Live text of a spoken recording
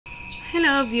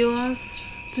Hello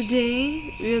viewers,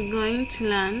 today we are going to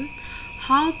learn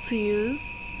how to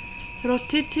use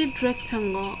rotated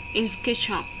rectangle in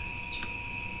SketchUp.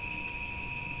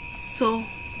 So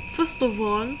first of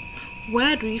all,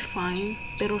 where do we find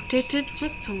the rotated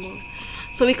rectangle?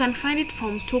 So we can find it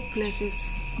from two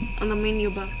places on the menu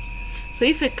bar. So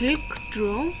if I click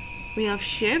draw, we have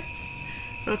shapes,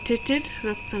 rotated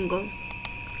rectangle,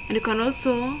 and you can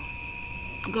also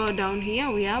go down here,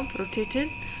 we have rotated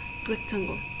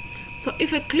rectangle. So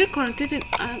if I click on rotated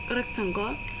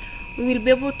rectangle, we will be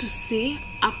able to see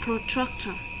a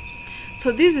protractor.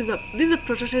 So this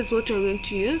protractor is what we're going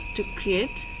to use to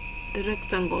create the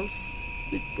rectangles.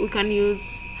 We can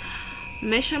use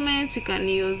measurements, we can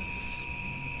use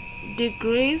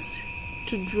degrees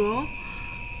to draw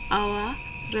our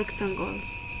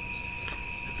rectangles.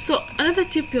 So another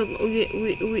tip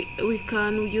we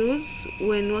can use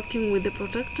when working with the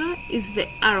protractor is the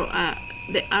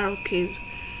arrow keys.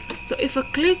 So if I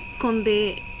click on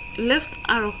the left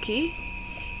arrow key,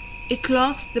 it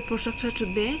locks the protractor to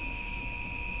the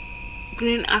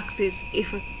green axis.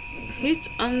 If I hit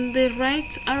on the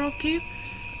right arrow key,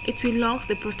 it will lock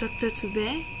the protractor to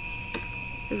the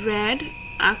red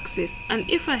axis, and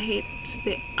if I hit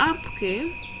the up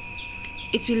key,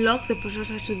 it will lock the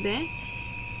protractor to the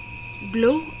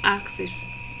blue axis.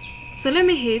 So let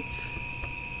me hit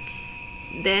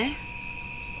the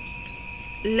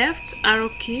left arrow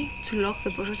key to lock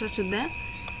the protractor to the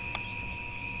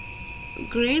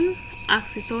green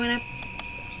axis. So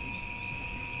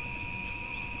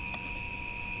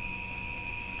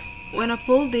when I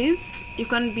pull this, you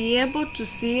can be able to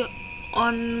see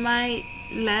on my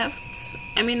left,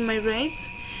 my right,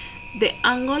 the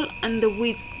angle and the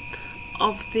width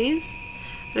of this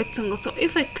rectangle. So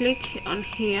if I click on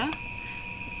here,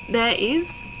 there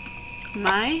is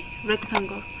my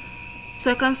rectangle.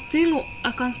 So I can still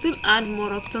add more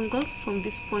rectangles from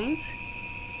this point.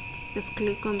 Just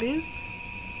click on this.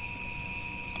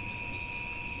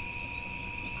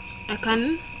 I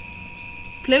can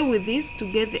play with this to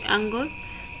get the angle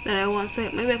that I want. So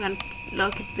maybe I can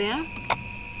lock it there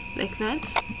like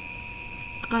that.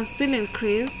 I can still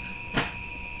increase.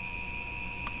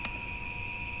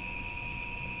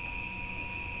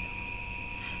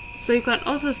 So you can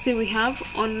also see we have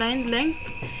on line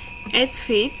length 8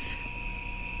 feet,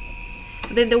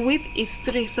 then the width is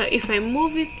 3. So if I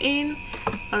move it in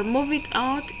or move it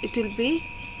out, it will be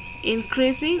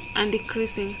increasing and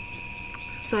decreasing.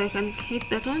 So I can hit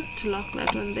that one to lock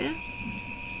that one there.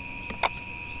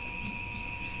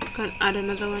 I can add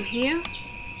another one here.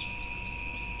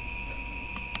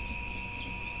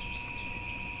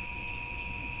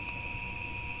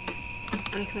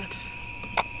 Like that.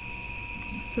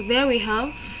 So there we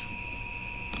have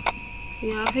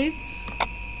it.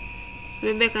 So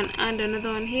maybe I can add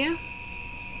another one here,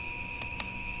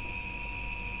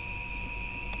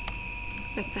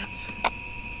 like that.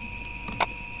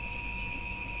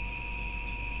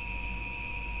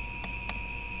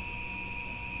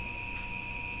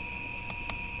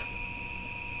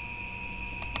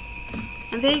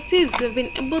 And there it is. We've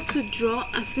been able to draw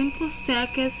a simple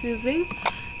staircase using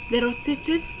the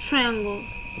rotated triangle.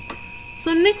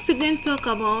 So next we're going to talk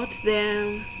about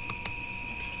the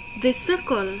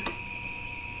circle.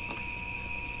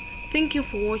 Thank you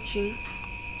for watching.